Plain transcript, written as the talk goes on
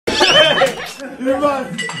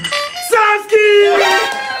Samsky!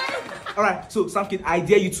 Alright, so Samsky, I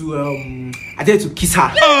dare you to kiss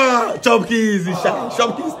her. Chop kiss,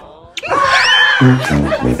 chop kiss.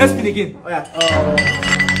 Let's spin again. Alright.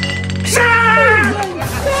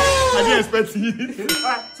 I didn't expect it.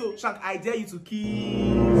 Alright, so Shank, I dare you to kiss.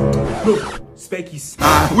 No, spell kiss.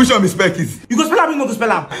 Which one is spell kiss? You go spell am, you no go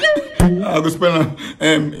spell am. I go spell am.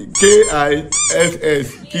 Kiss.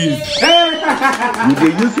 Kiss. You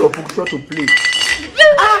dey use your function to play.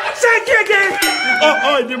 Shank again.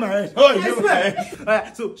 Oh, it's in my head. Oh, it's in my head.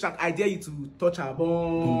 Alright, so Shank, I dare you to touch her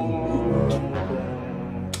bum.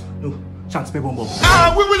 No, Shank, spell bum bum.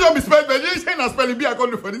 Which one is spell? You saying I spelling B? I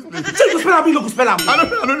can't do for this place. So you go spell am, you no go spell am. I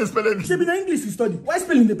don't spell anything. Say, in English you study. Why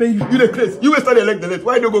spelling the pain you? You the crazy. You will study like the left.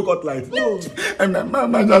 Why don't go cut light? No. And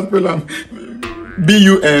my just spell am.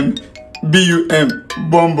 B-U-M.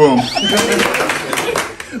 Bum bum.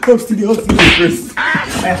 Host to the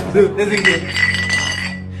Let's go.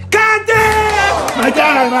 Kante! My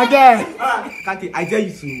guy. Kante, I dare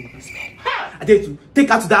you to take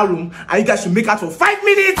her to that room and you guys should make out for 5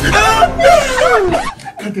 minutes.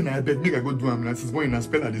 Kante, I beg, make I go do am now. Since when I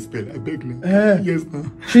spell at the spell, I beg now. Yes, now.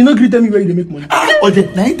 She no greet me where they make money.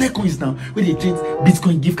 The 9 coins now, where they trade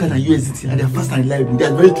Bitcoin, gift card, and USDT, and they're fast and reliable. They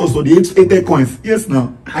are very trustworthy. 8 coins. Yes,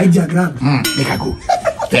 now. I diagram. Make I go.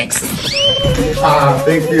 Thanks.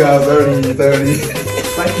 Thank you. Sorry.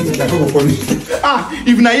 5 minutes, I go for me.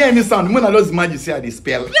 If I hear any sound, when I lost imagine say I dey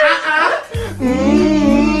spell.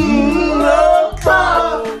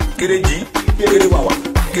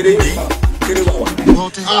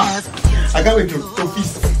 I can't wait to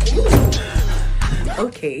feast.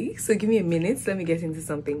 Okay, so give me a minute. Let me get into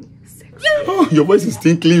something sexy. Oh, your voice is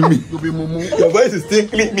tinkling me. Your voice is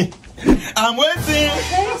tinkling me. I'm waiting.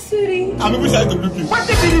 Hey, sweetie. I'm even shy to look you. What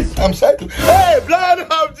is this? I'm shy to. Hey, blood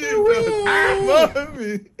of Jesus.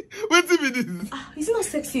 Mommy. Wait till me this. Is it not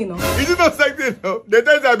sexy enough? Is it not sexy enough? The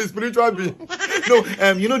times I'm a spiritual being. No,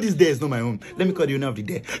 you know this day is not my own. Let me call the owner of the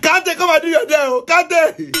day. Kante, come and do your day.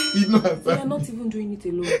 Kante. He's not. We are not even doing it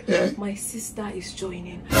alone. Yeah. My sister is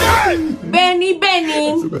joining. Benny.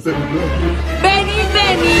 Benny.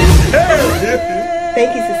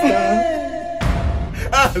 Thank you, sister.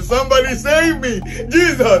 Somebody save me.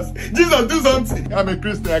 Jesus, do something. I'm a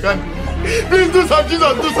Christian, I can't. Please do something.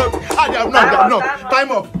 Jesus, do something. I'm not.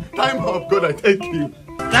 Time up. God, I thank you.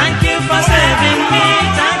 Thank you for saving me.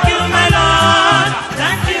 Thank you, my Lord.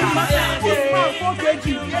 Thank you for saving me.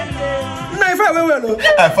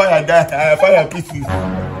 I fire pieces.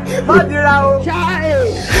 Hey, blood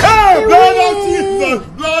of Jesus.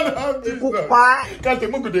 Can't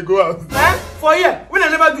they go out? For here, we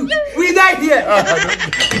never do. We died here.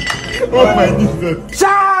 Oh my Jesus.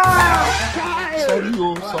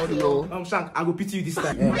 Sorry, yo. Shank, I will pity you this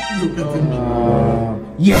time. You pity me.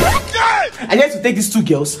 Yeah. I need to take these 2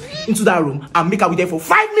 girls into that room and make her with them for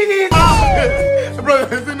 5 minutes. Bro, I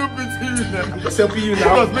say no pity you now. I'm helping you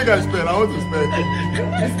now. Just make a spell. I want to spell.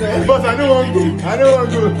 But I don't want to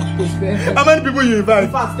go. How many people you invite?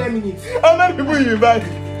 In fact, 10 minutes. How many people you invite?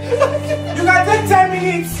 You can take 10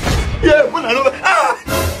 minutes. Yeah,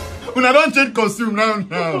 when I don't change costume now.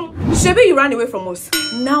 Shebi, you ran away from us.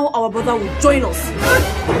 Now our brother will join us.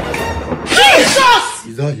 Jesus!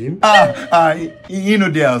 Is that him? You know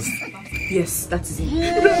the house. Yes, that is him.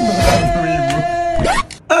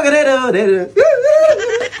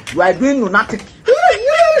 You are doing lunatic.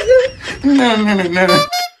 No.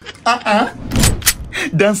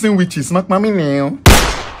 Dancing witches, smack mommy now.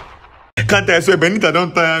 Can't I swear Benita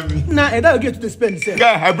don't tire me? Nah, and that'll get to the spend.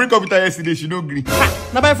 Guy, I break up with her yesterday, she don't agree.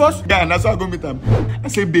 Now by force? Guy, that's how I go meet her. I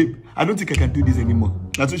say, babe, I don't think I can do this anymore.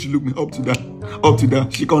 That's why she look me up to that.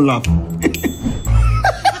 She can't laugh.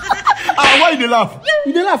 Why you laugh?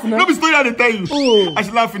 You dey laugh now? No be story I dey tell you. Oh. And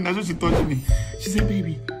she laughing, that's what she touched me. She said,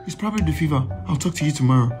 baby, it's probably the fever. I'll talk to you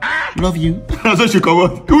tomorrow. Love you. That's what she come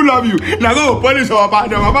out. Who love you? Now go punish your papa.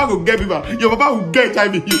 Your papa will get fever. Your papa will get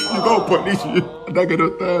HIV. You go punish you. That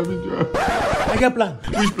cannot tell me, Joe. I get plan.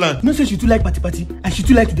 Which plan? No say she too like party and she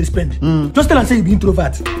too like to dey spend. Just tell her say you be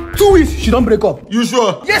introvert. 2 weeks she don't break up. You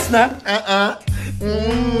sure? Yes, nah.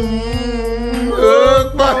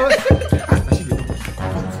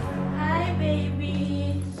 Hi,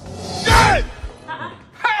 baby. Hey!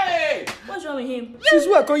 What's wrong with him? Since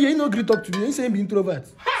where I come here, he no agree talk to me. He say he be introvert.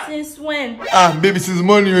 Since when? Ah, baby, since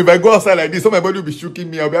morning, if I go outside like this, so my body will be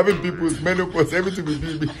shaking me. I'll be having pimples, menopause, everything will be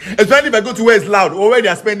doing me. Especially if I go to where it's loud or where they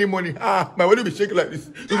are spending money. Ah, my body will be shaking like this.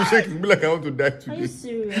 It will be shaking. It'll be like I want to die today. Are you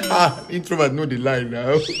serious? Ah, introvert know the line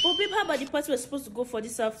now. Oh, babe, how about the party we're supposed to go for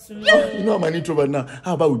this afternoon? You know I'm an introvert now.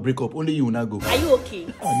 How about we break up? Only you will not go. Are you okay?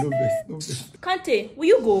 Ah, no best, no best. Kante, will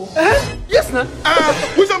you go? Yes, now. Ah,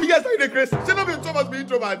 which one of you guys are in the craze? Say not be introvert, be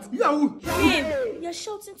introvert. You are who? Babe, you're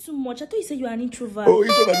shouting too much. I thought you said you are an introvert. Oh,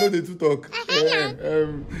 introvert know they to talk.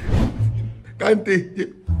 Can't they?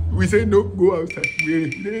 We say no, go outside. They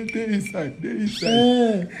inside. They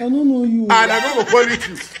inside. I don't know you. And I'm going to polish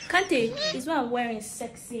you. Kante, is what I'm wearing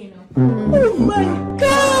sexy, you know. Oh my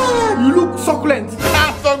God! You look succulent.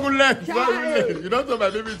 Ah, succulent. Succulent. You don't know my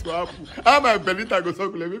baby to apple. How my Benita go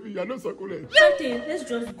succulent? Baby, you're not succulent. Kante, let's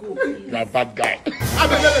just go, please. You're a bad guy.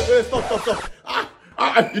 Stop.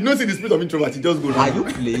 You don't see the spirit of introvert. You just go. Are you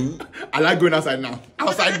playing? I like going outside now.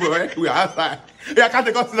 Outside, boy. We are outside. Yeah, I can't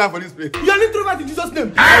take us for this place. You are an introvert in Jesus'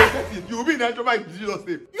 name. You will be an introvert in Jesus'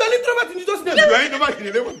 name. You are an introvert in Jesus' name. You are an introvert in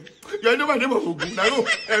the name of. You are an introvert in the name of Ogun. Now go.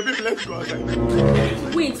 Baby, let's go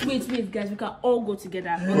outside. Wait, guys. We can all go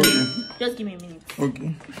together. Okay. Just give me a minute.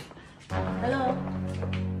 Okay. Hello.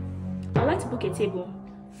 I'd like to book a table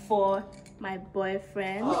for my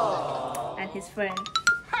boyfriend and his friend.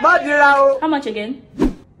 How much again?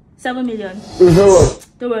 7 million.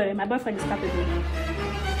 Don't worry, my boyfriend is capable.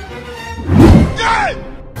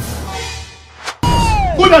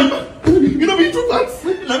 Hold on. You know me introvert.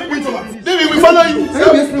 Let me introvert. Baby, we follow you.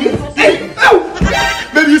 Hey,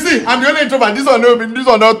 baby, you see, I'm the only introvert. This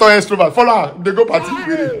one not toy extrovert. Follow her. They go party.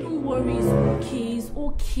 Don't worry, it's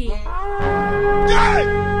okay.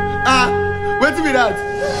 Wait till me that.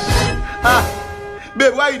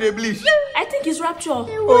 Babe, why you dey bleach? I think it's rapture.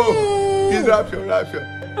 Oh, it's rapture.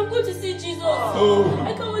 I'm going to see Jesus. Oh.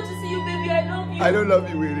 I can't wait to see you, baby. I love you. I don't love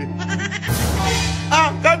you, Willie.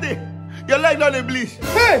 Candy, your leg not a bleach.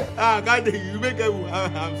 Hey! Candy, you make it.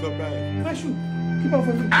 I'm surprised. My shoe. Keep on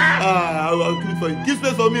for me. I'll keep it for you. Keep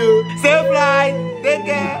space for me. Safe flight. Take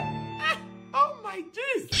care. Oh my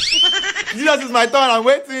jeez. Jesus is my turn. I'm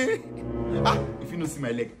waiting. If you don't see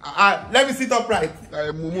my leg, let me sit upright.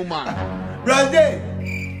 Mumu man.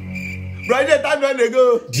 Brother, time when they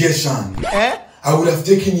go. Dear Shank, Eh? I would have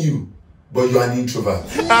taken you, but you are an introvert.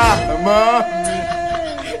 Mommy.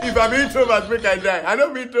 If I'm introvert, make I die. I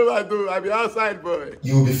don't be introvert though. I'll be outside, boy.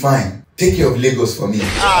 You will be fine. Take care of Lagos for me.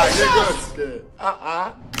 Lagos.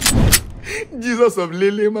 Jesus of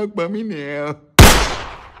Lele Makbamine.